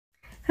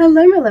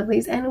Hello my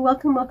lovelies, and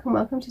welcome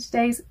to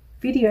today's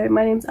video.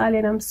 My name's Alya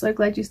and I'm so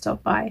glad you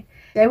stopped by.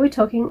 Today we're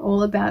talking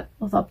all about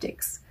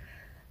orthoptics.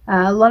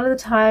 A lot of the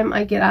time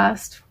I get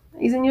asked,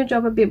 isn't your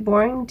job a bit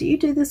boring? Do you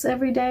do this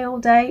every day, all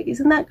day?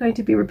 Isn't that going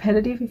to be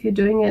repetitive if you're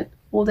doing it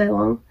all day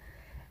long?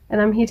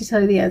 And I'm here to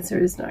tell you the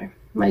answer is no.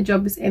 My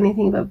job is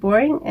anything but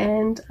boring,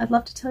 and I'd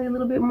love to tell you a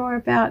little bit more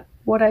about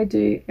what I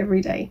do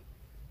every day.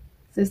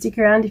 So stick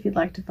around if you'd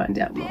like to find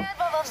out more.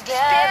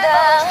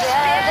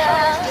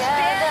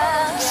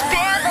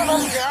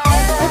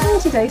 I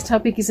think today's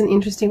topic is an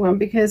interesting one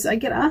because I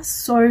get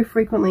asked so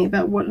frequently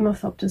about what an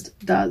orthoptist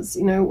does,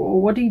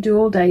 or what do you do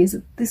all day? Is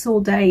it this all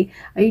day?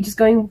 Are you just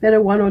going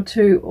better one or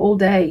two all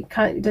day?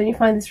 Don't you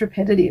find this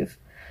repetitive?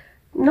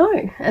 No,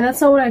 and that's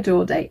not what I do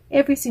all day.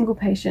 Every single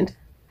patient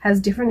has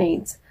different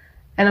needs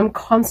and I'm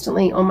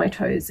constantly on my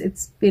toes.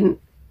 It's been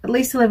at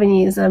least 11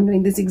 years that I'm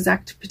doing this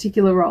exact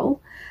particular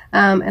role,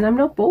 and I'm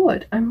not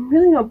bored. I'm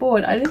really not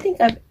bored. I don't think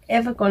I've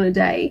ever gone a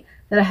day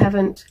that I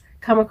haven't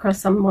come across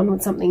someone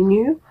with something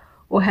new,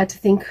 or had to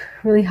think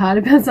really hard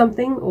about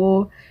something,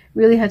 or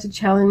really had to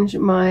challenge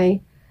my,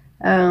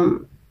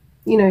 sort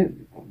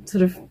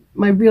of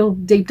my real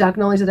deep dark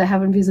knowledge that I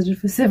haven't visited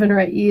for 7 or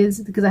 8 years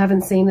because I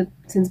haven't seen it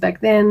since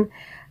back then.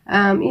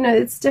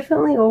 It's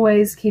definitely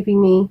always keeping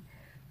me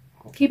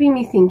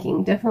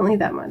thinking, definitely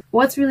that much.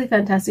 What's really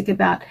fantastic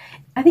about,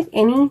 I think,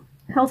 any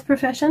health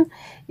profession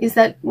is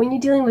that when you're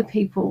dealing with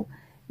people,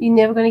 you're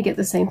never going to get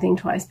the same thing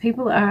twice.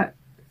 People are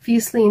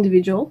fiercely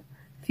individual,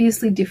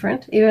 fiercely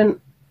different. Even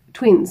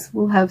twins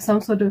will have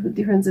some sort of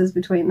differences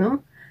between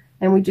them,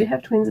 and we do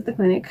have twins at the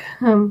clinic.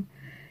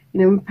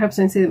 We perhaps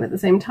don't see them at the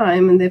same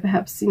time, and they're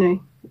perhaps a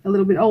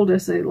little bit older,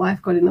 so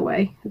life got in the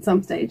way at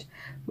some stage.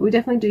 But we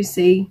definitely do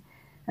see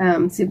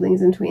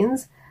siblings and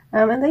twins,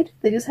 and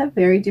they just have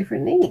very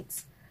different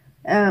needs,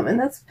 and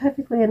that's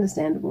perfectly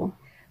understandable.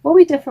 What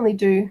we definitely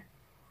do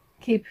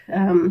keep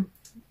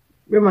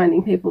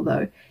reminding people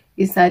though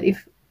is that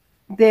if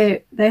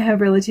they have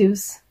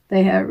relatives,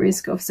 they are at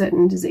risk of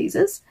certain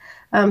diseases.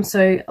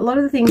 So a lot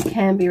of the things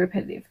can be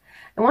repetitive.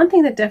 And one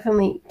thing that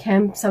definitely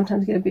can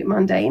sometimes get a bit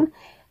mundane,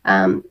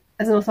 as an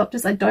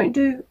orthoptist, I don't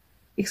do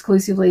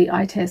exclusively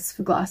eye tests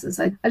for glasses.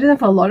 I do them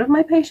for a lot of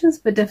my patients,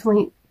 but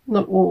definitely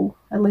not all,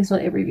 at least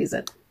not every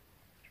visit.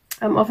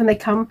 Often they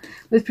come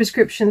with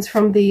prescriptions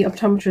from the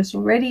optometrist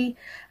already,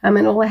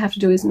 and all I have to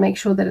do is make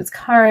sure that it's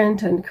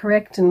current and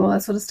correct and all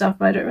that sort of stuff,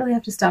 but I don't really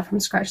have to start from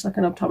scratch like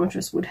an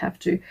optometrist would have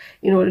to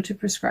in order to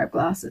prescribe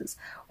glasses.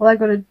 All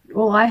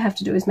I have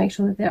to do is make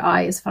sure that their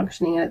eye is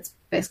functioning at its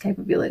best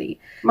capability.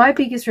 My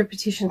biggest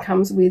repetition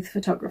comes with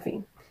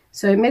photography.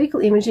 So medical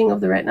imaging of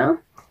the retina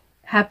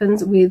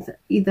happens with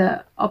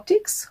either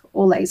optics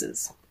or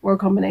lasers, or a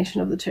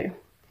combination of the two.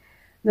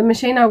 The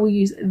machine I will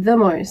use the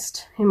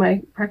most in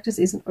my practice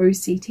is an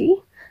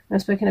OCT.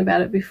 I've spoken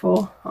about it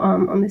before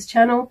on this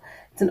channel.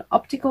 It's an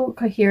optical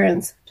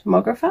coherence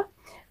tomographer,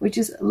 which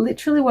is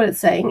literally what it's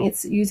saying.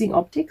 It's using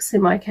optics,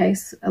 in my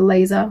case a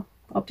laser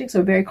optics,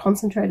 or a very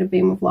concentrated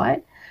beam of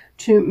light,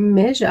 to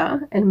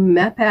measure and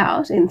map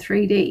out in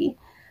 3D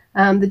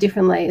the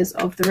different layers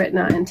of the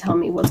retina and tell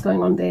me what's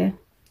going on there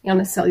on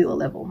a cellular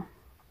level.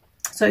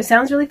 So it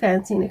sounds really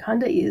fancy, and it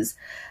kind of is,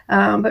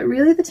 but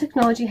really the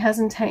technology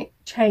hasn't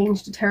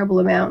changed a terrible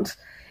amount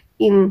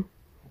in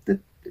the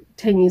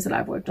 10 years that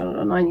I've worked on it,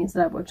 or 9 years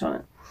that I've worked on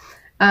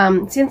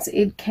it. Since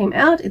it came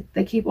out,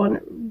 they keep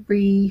on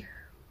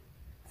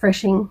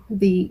refreshing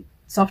the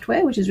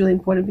software, which is really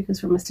important because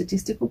from a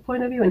statistical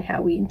point of view and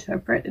how we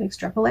interpret and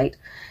extrapolate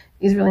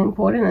is really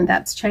important, and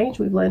that's changed.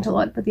 We've learned a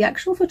lot, but the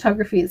actual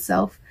photography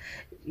itself,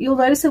 you'll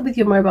notice it with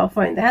your mobile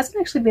phone. There hasn't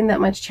actually been that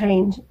much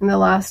change in the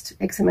last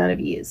X amount of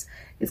years.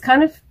 It's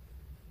kind of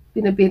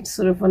been a bit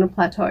sort of on a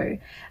plateau.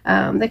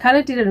 They kind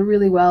of did it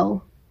really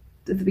well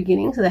at the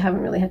beginning, so they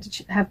haven't really had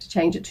to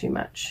change it too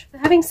much. So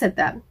having said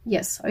that,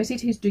 yes,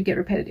 OCTs do get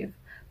repetitive,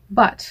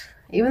 but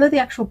even though the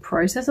actual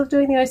process of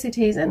doing the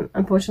OCTs, and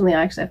unfortunately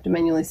I actually have to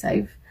manually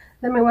save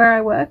them where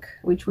I work,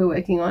 which we're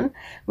working on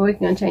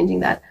changing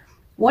that.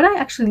 What I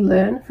actually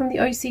learn from the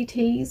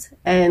OCTs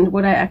and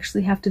what I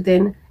actually have to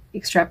then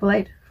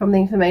extrapolate from the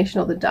information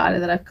or the data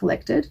that I've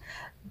collected,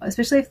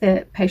 especially if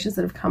they're patients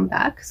that have come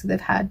back, so they've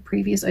had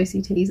previous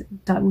OCTs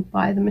done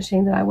by the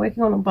machine that I'm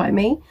working on or by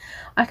me,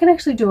 I can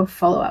actually do a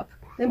follow-up.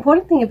 The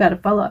important thing about a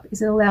follow-up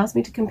is it allows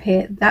me to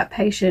compare that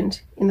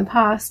patient in the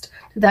past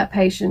to that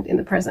patient in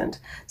the present.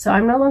 So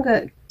I'm no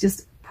longer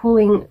just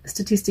pulling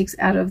statistics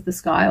out of the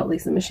sky, or at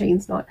least the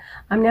machine's not.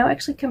 I'm now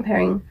actually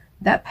comparing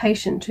that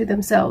patient to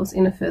themselves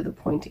in a further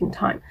point in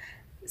time.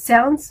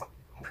 Sounds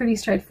pretty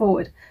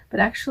straightforward, but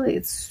actually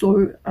it's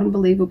so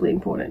unbelievably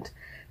important.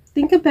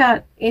 Think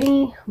about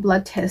any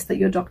blood test that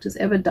your doctor's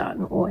ever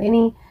done, or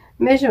any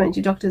measurement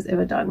your doctor's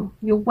ever done,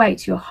 your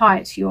weight, your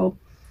height, your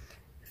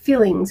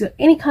fillings,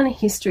 any kind of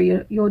history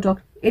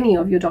any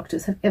of your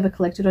doctors have ever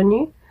collected on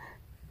you,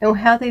 and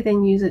how they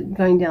then use it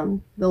going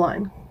down the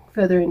line,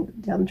 further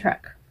down the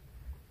track,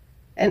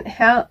 and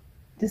how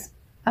just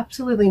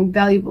absolutely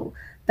invaluable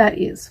that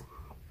is.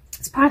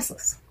 It's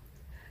priceless.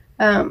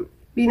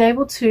 being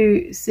able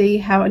to see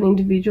how an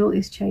individual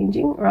is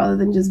changing rather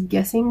than just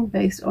guessing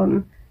based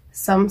on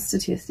some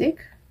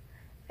statistic.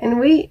 And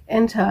we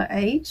enter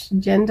age,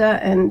 gender,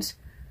 and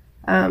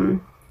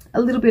a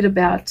little bit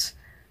about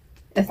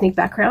ethnic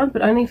background,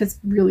 but only if it's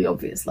really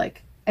obvious,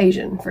 like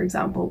Asian, for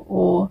example,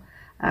 or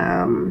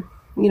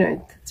you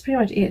know, that's pretty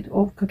much it,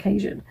 or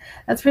Caucasian.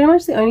 That's pretty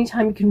much the only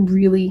time you can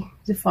really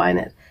define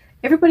it.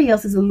 Everybody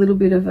else is a little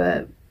bit of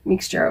a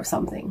mixture of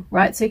something,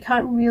 right? So you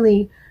can't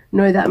really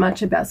know that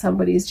much about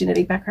somebody's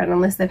genetic background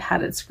unless they've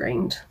had it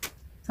screened.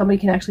 Somebody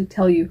can actually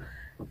tell you,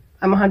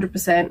 I'm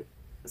 100%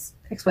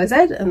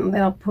 XYZ, and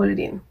then I'll put it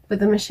in. But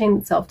the machine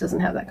itself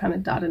doesn't have that kind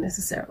of data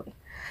necessarily.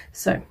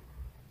 So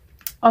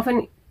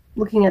often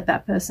looking at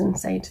that person,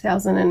 say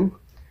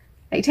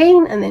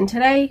 2018, and then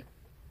today,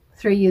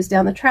 3 years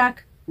down the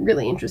track,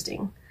 really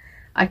interesting.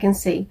 I can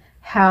see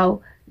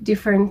how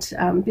different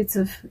bits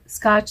of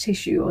scar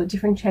tissue or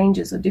different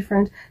changes or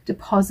different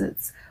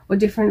deposits or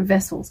different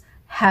vessels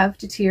have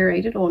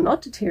deteriorated or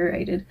not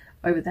deteriorated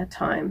over that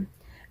time.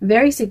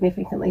 Very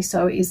significantly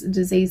so is a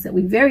disease that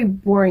we very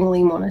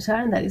boringly monitor,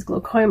 and that is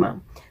glaucoma.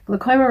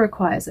 Glaucoma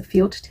requires a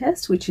field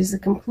test, which is a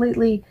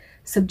completely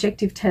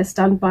subjective test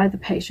done by the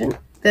patient.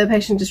 The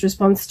patient just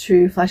responds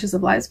to flashes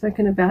of light. I've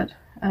spoken about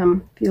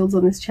fields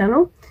on this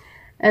channel.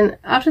 And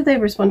after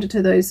they've responded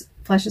to those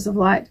flashes of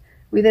light,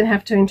 we then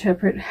have to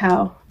interpret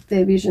how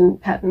their vision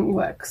pattern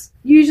works.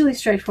 Usually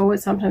straightforward,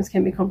 sometimes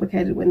can be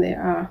complicated when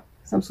there are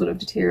some sort of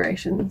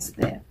deteriorations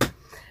there.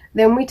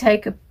 Then we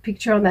take a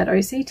picture on that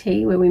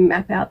OCT where we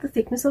map out the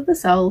thickness of the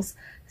cells,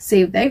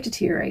 see if they've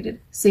deteriorated,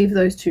 see if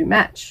those two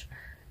match.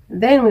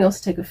 Then we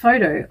also take a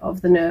photo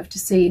of the nerve to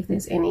see if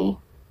there's any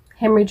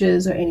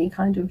hemorrhages or any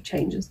kind of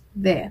changes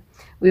there.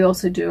 We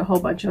also do a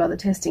whole bunch of other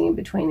testing in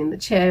between in the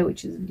chair,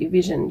 which is your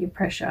vision, your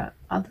pressure,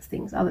 other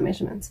things, other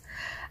measurements.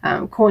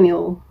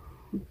 Corneal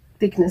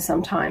thickness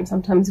sometimes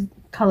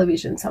color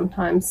vision,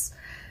 sometimes,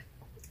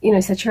 you know,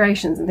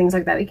 saturations and things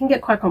like that. It can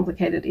get quite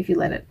complicated if you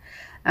let it.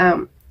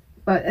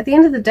 But at the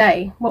end of the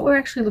day, what we're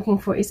actually looking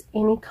for is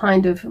any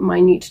kind of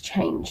minute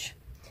change.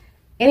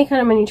 Any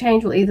kind of minute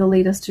change will either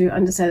lead us to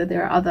understand that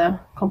there are other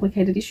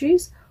complicated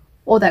issues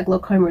or that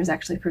glaucoma is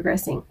actually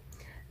progressing.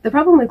 The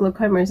problem with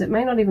glaucoma is it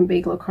may not even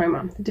be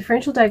glaucoma. The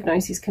differential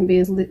diagnosis can be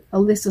a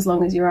list as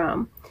long as your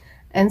arm.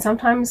 And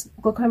sometimes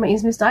glaucoma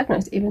is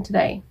misdiagnosed even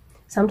today.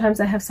 Sometimes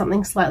they have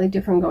something slightly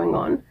different going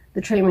on.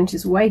 The treatment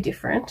is way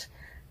different.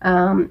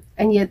 And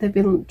yet they've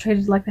been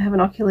treated like they have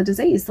an ocular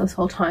disease this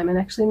whole time, and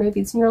actually maybe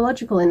it's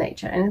neurological in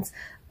nature. And it's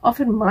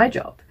often my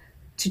job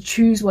to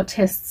choose what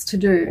tests to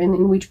do and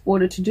in which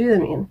order to do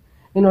them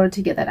in order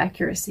to get that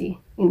accuracy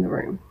in the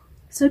room.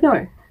 So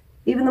no,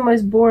 even the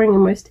most boring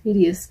and most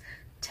tedious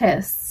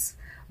tests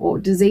or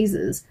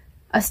diseases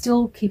are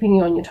still keeping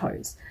you on your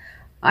toes.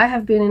 I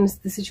have been in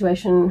the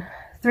situation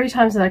 3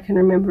 times that I can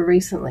remember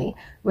recently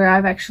where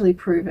I've actually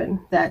proven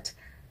that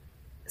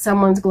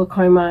someone's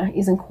glaucoma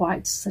isn't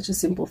quite such a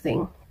simple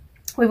thing.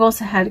 We've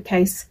also had a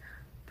case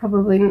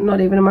probably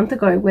not even a month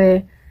ago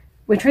where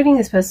we're treating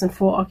this person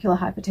for ocular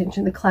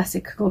hypertension, the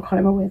classic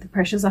glaucoma where the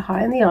pressures are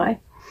high in the eye.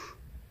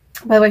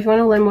 By the way, if you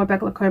want to learn more about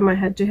glaucoma,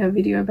 I do have a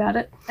video about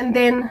it. And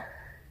then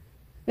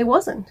it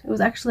wasn't. It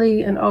was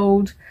actually an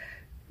old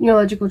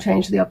neurological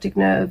change to the optic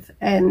nerve,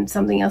 and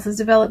something else has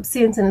developed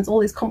since, and it's all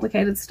this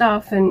complicated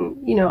stuff.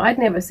 And, you know, I'd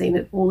never seen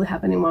it all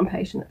happen in one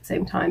patient at the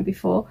same time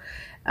before.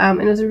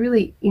 And it was a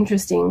really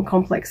interesting,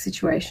 complex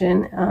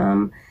situation.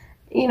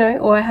 You know,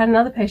 or I had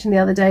another patient the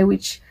other day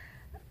which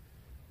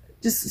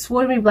just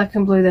swore to me black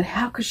and blue that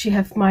how could she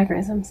have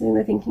migraines? I'm sitting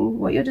there thinking,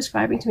 what you're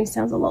describing to me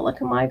sounds a lot like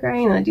a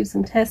migraine. And I did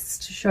some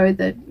tests to show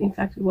that, in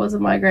fact, it was a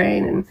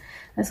migraine. And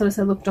I sort of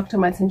said, look, doctor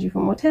might send you for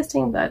more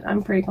testing, but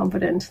I'm pretty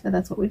confident that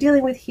that's what we're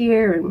dealing with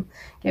here, and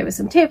gave her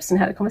some tips and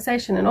had a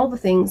conversation and all the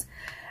things.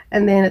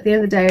 And then at the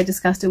end of the day, I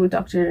discussed it with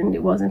doctor, and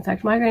it was, in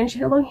fact, migraine. She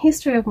had a long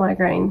history of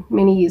migraine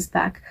many years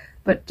back,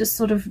 but just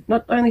sort of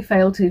not only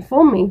failed to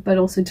inform me, but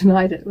also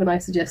denied it when I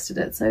suggested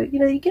it. So, you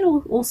know, you get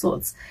all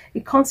sorts.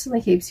 It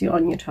constantly keeps you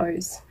on your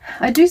toes.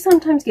 I do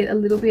sometimes get a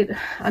little bit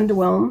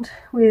underwhelmed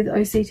with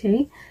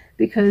OCT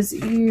because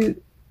you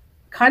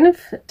kind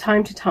of,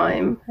 time to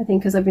time, I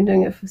think because I've been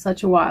doing it for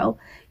such a while,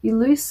 you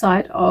lose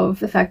sight of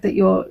the fact that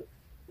you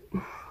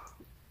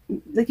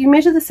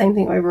measure the same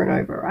thing over and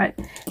over, right?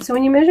 So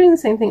when you're measuring the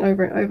same thing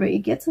over and over, it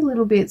gets a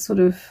little bit sort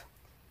of,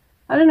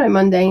 I don't know,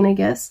 mundane, I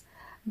guess.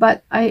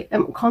 But I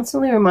am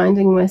constantly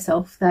reminding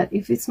myself that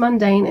if it's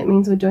mundane, it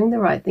means we're doing the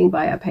right thing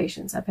by our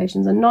patients. Our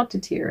patients are not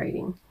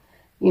deteriorating.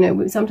 You know,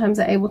 we sometimes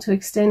are able to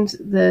extend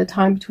the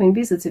time between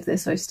visits if they're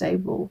so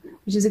stable,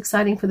 which is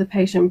exciting for the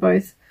patient,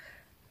 both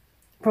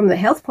from the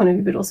health point of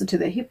view, but also to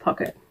their hip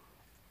pocket.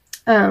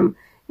 You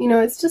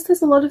know, it's just,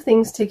 there's a lot of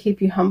things to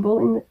keep you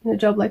humble in a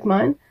job like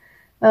mine.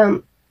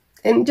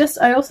 And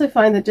just, I also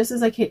find that just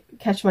as I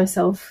catch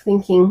myself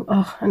thinking,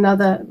 oh,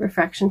 another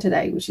refraction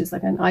today, which is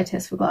like an eye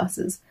test for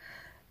glasses.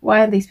 Why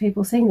aren't these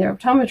people seeing their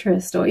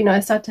optometrist? Or, you know,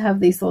 I start to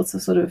have these thoughts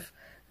of sort of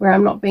where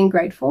I'm not being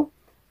grateful.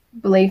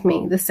 Believe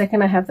me, the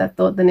second I have that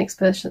thought, the next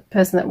person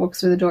that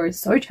walks through the door is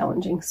so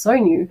challenging, so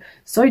new,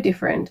 so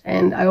different.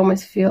 And I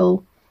almost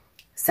feel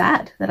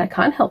sad that I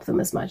can't help them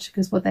as much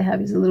because what they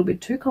have is a little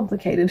bit too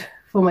complicated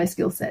for my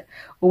skill set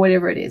or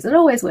whatever it is. It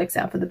always works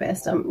out for the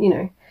best. I'm, you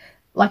know,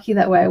 lucky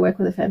that way. I work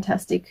with a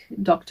fantastic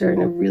doctor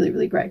in a really,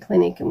 really great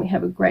clinic, and we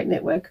have a great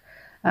network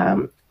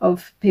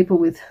of people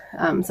with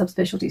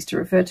subspecialties to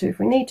refer to if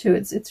we need to.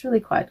 It's really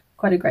quite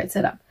a great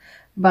setup.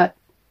 But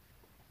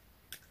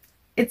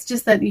it's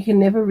just that you can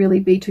never really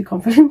be too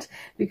confident,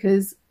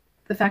 because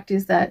the fact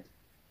is that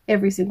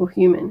every single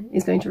human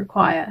is going to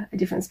require a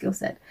different skill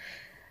set.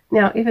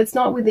 Now, if it's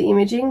not with the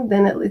imaging,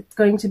 then it's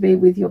going to be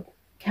with your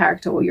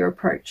character or your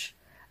approach.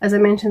 As I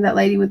mentioned, that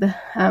lady with the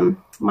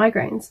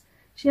migraines,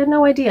 she had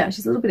no idea.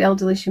 She's a little bit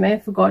elderly. She may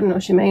have forgotten, or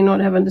she may not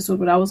have understood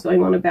what I was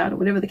going on about, or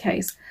whatever the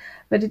case.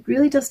 But it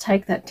really does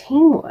take that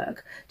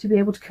teamwork to be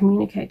able to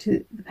communicate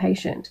to the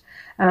patient.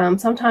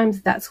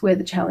 Sometimes that's where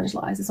the challenge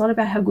lies. It's not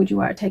about how good you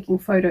are at taking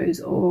photos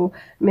or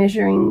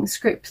measuring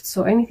scripts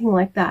or anything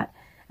like that.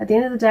 At the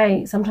end of the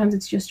day, sometimes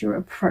it's just your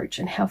approach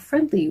and how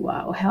friendly you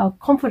are, or how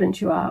confident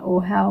you are,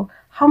 or how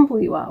humble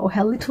you are, or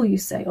how little you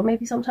say, or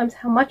maybe sometimes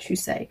how much you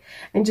say,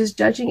 and just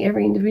judging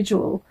every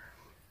individual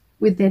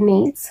with their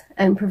needs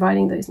and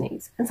providing those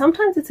needs. And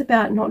sometimes it's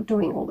about not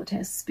doing all the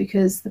tests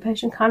because the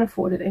patient can't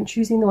afford it, and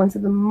choosing the ones that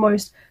are the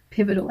most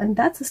pivotal, and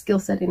that's a skill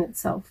set in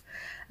itself.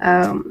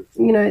 You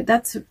know,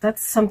 that's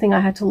something I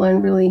had to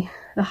learn really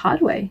the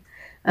hard way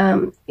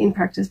in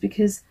practice,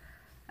 because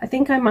I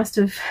think I must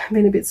have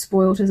been a bit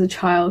spoiled as a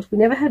child. We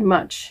never had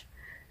much.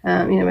 You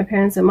know, my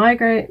parents are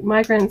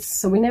migrants,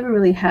 so we never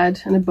really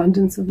had an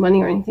abundance of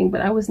money or anything,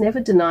 but I was never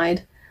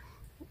denied,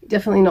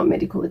 definitely not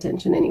medical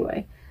attention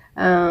anyway.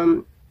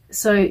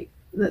 So,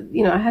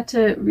 you know, I had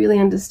to really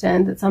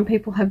understand that some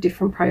people have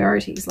different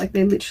priorities. Like,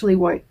 they literally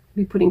won't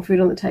be putting food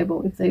on the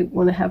table if they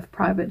want to have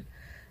private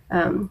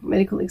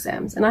medical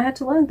exams. And I had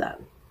to learn that.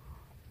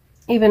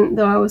 Even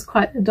though I was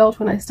quite adult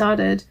when I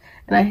started,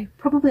 and I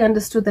probably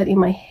understood that in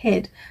my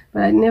head,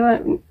 but I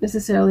never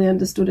necessarily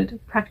understood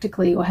it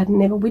practically, or had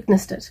never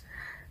witnessed it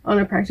on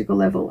a practical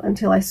level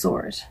until I saw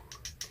it,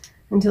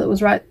 until it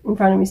was right in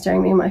front of me,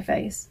 staring me in my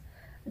face,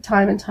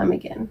 time and time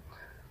again.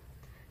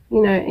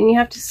 You know, and you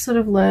have to sort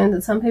of learn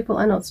that some people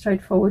are not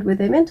straightforward with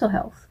their mental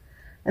health,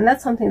 and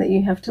that's something that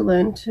you have to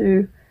learn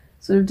to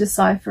sort of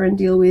decipher and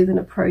deal with and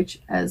approach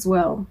as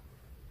well.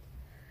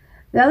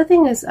 The other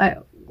thing is, I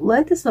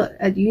learned this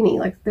at uni.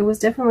 Like, there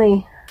was a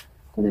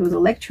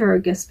lecturer or a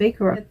guest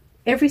speaker.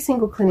 Every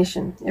single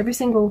clinician, every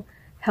single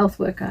health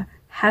worker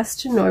has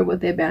to know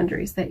what their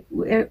boundaries.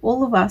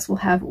 All of us will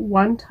have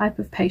one type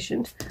of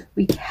patient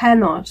we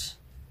cannot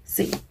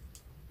see.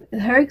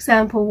 Her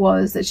example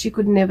was that she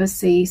could never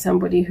see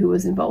somebody who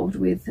was involved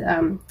with,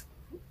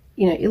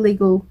 you know,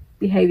 illegal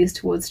behaviors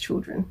towards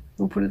children.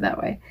 We'll put it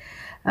that way.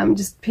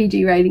 Just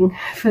PG rating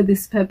for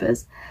this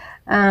purpose.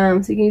 So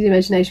you can use your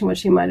imagination what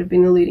she might have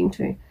been alluding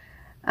to.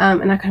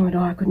 And I kind of went,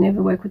 oh, I could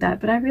never work with that.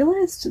 But I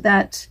realized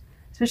that,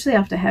 especially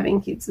after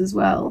having kids as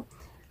well,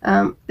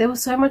 there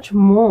was so much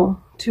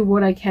more to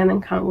what I can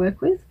and can't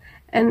work with.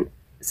 And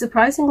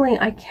surprisingly,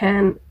 I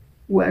can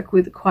work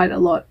with quite a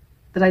lot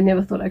that I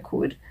never thought I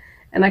could.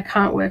 And I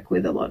can't work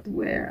with a lot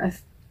where I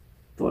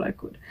thought I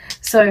could.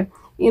 So,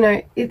 you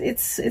know,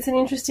 it's an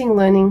interesting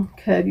learning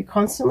curve. You're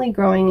constantly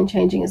growing and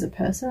changing as a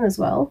person as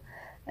well.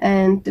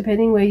 And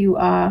depending where you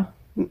are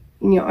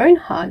in your own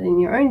heart and in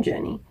your own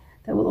journey,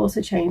 that will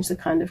also change the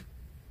kind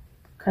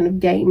of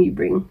game you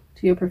bring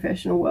to your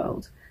professional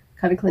world,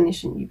 kind of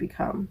clinician you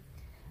become.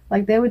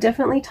 Like, there were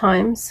definitely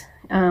times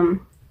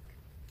over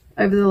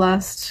the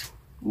last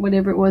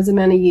whatever it was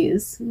amount of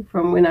years,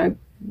 from when I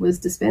was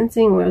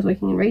dispensing, where I was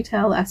working in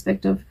retail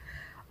aspect of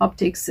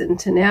optics, and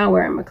to now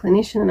where I'm a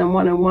clinician and I'm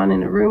one-on-one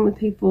in a room with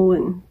people,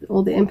 and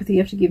all the empathy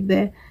you have to give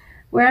there,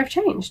 where I've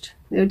changed.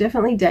 There were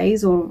definitely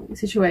days or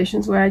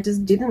situations where I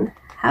just didn't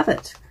have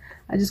it.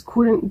 I just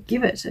couldn't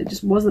give it. It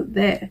just wasn't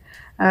there.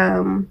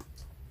 And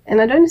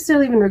I don't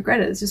necessarily even regret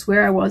it. It's just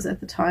where I was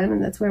at the time,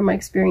 and that's where my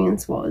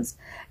experience was.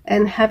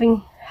 And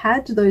having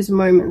had those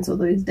moments or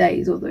those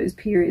days or those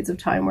periods of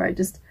time where I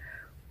just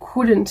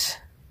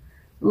couldn't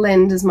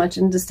lend as much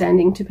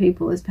understanding to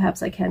people as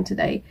perhaps I can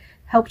today,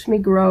 helped me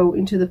grow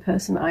into the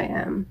person I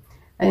am,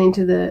 and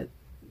into the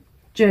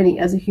journey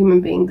as a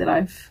human being that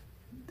I've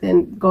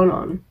then gone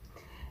on.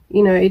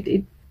 You know,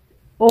 it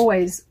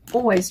always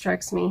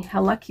strikes me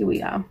how lucky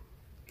we are.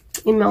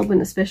 In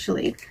Melbourne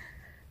especially,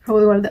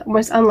 probably one of the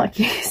most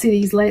unlucky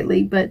cities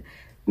lately, but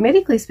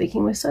medically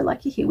speaking, we're so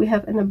lucky here. We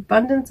have an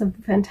abundance of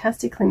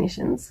fantastic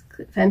clinicians,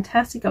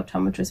 fantastic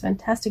optometrists,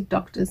 fantastic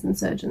doctors and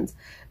surgeons.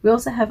 We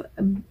also have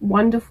a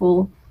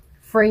wonderful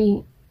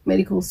free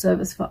medical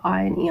service for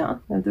eye and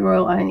ear. We have the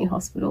Royal Eye and Ear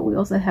Hospital. We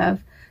also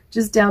have,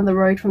 just down the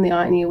road from the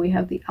Eye and Ear, we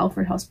have the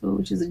Alfred Hospital,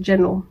 which is a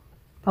general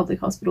public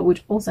hospital,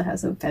 which also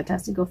has a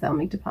fantastic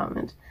ophthalmic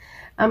department.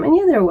 And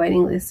yeah, there are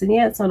waiting lists, and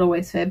yeah, it's not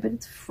always fair, but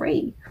it's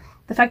free.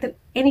 The fact that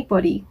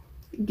anybody,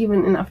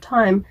 given enough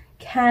time,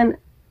 can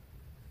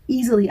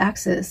easily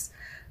access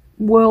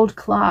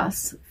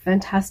world-class,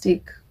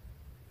 fantastic,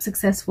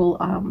 successful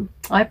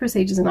eye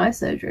procedures and eye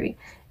surgery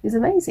is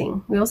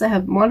amazing. We also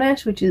have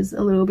Monash, which is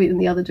a little bit in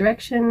the other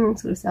direction,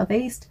 sort of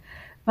southeast,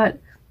 but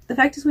the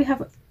fact is we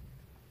have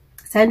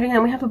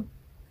Sandringham, we have a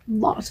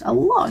lot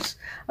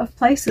of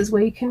places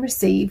where you can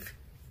receive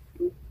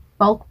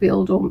bulk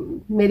billed or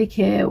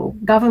Medicare or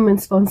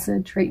government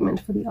sponsored treatment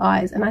for the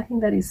eyes, and I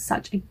think that is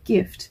such a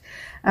gift,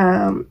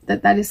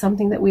 that is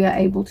something that we are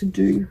able to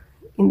do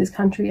in this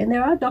country. And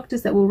there are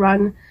doctors that will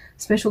run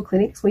special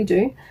clinics, we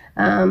do,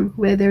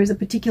 where there is a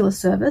particular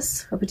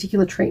service, a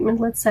particular treatment,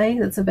 let's say,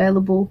 that's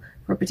available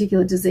for a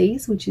particular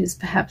disease, which is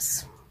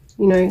perhaps,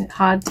 you know,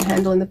 hard to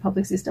handle in the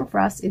public system. For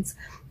us, it's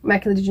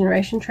macular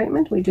degeneration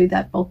treatment. We do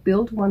that bulk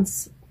billed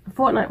once a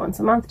fortnight, once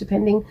a month,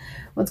 depending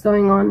what's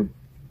going on,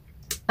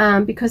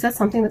 because that's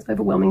something that's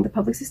overwhelming the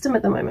public system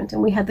at the moment,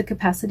 and we had the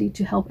capacity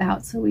to help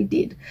out, so we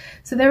did.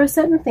 So there are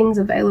certain things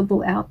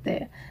available out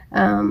there.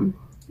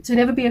 So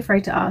never be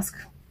afraid to ask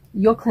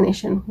your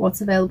clinician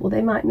what's available.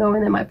 They might know,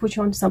 and they might put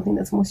you onto something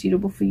that's more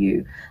suitable for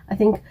you. I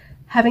think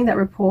having that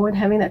rapport and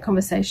having that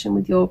conversation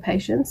with your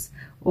patients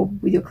or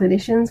with your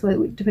clinicians,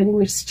 depending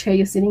which chair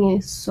you're sitting in,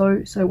 is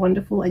so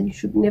wonderful, and you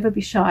should never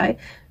be shy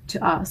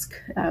to ask.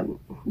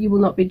 You will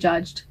not be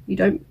judged.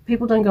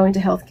 People don't go into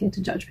healthcare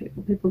to judge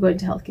people. People go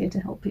into healthcare to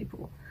help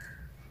people.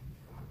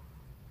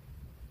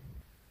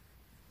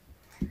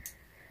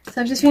 So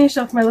I've just finished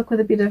off my look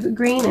with a bit of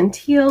green and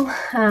teal.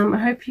 I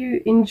hope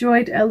you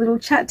enjoyed our little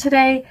chat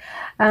today.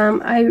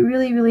 I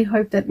really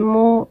hope that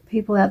more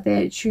people out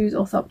there choose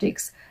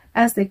orthoptics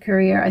as their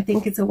career. I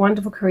think it's a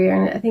wonderful career,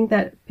 and I think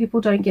that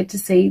people don't get to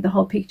see the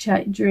whole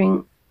picture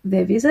during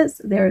their visits.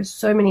 There are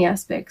so many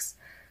aspects.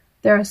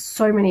 There are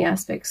so many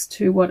aspects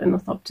to what an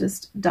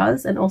orthoptist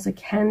does and also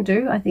can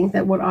do. I think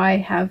that what I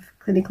have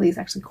clinically is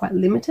actually quite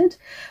limited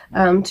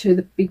to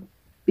the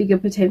bigger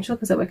potential,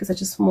 because I work at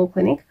such a small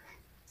clinic.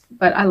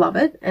 But I love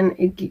it, and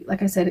it,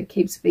 like I said, it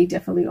keeps me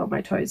definitely on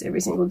my toes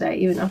every single day,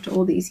 even after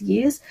all these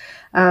years.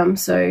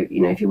 So, you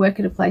know, if you work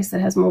at a place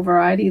that has more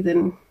variety,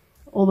 then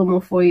all the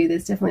more for you.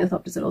 There's definitely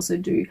orthoptists that also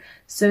do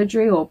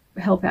surgery or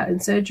help out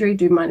in surgery,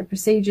 do minor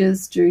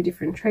procedures, do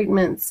different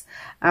treatments.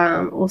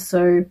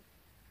 Also,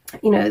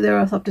 you know, there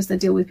are orthoptists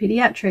that deal with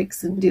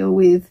pediatrics and deal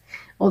with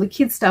all the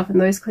kids stuff, and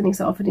those clinics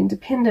are often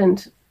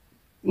independent.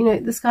 You know,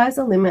 the sky's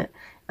the limit.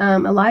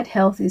 Allied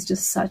health is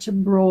just such a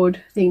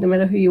broad thing, no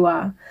matter who you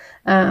are.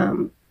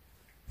 And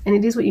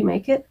it is what you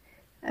make it.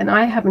 And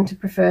I happen to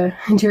prefer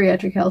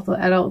geriatric health or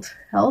adult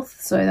health,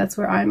 so that's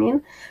where I'm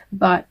in.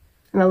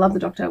 And I love the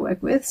doctor I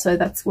work with, so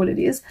that's what it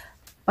is.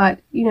 But,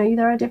 you know,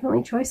 there are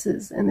definitely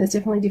choices, and there's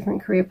definitely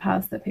different career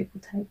paths that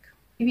people take.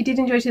 If you did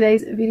enjoy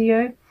today's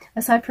video,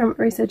 aside from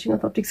researching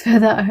orthoptics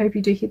further, I hope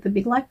you do hit the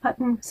big like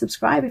button,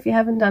 subscribe if you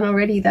haven't done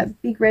already,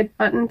 that big red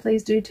button,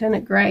 please do turn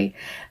it grey.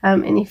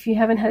 And if you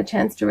haven't had a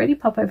chance to already,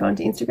 pop over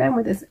onto Instagram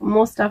where there's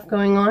more stuff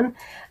going on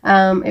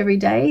every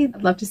day.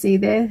 I'd love to see you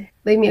there.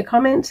 Leave me a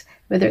comment,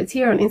 whether it's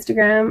here on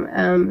Instagram,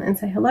 and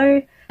say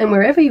hello. And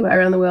wherever you are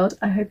around the world,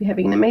 I hope you're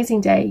having an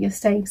amazing day, you're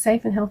staying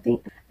safe and healthy,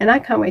 and I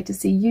can't wait to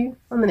see you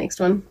on the next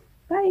one.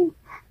 Bye!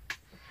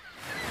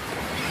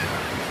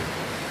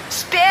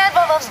 Spit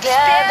bubbles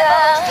gather.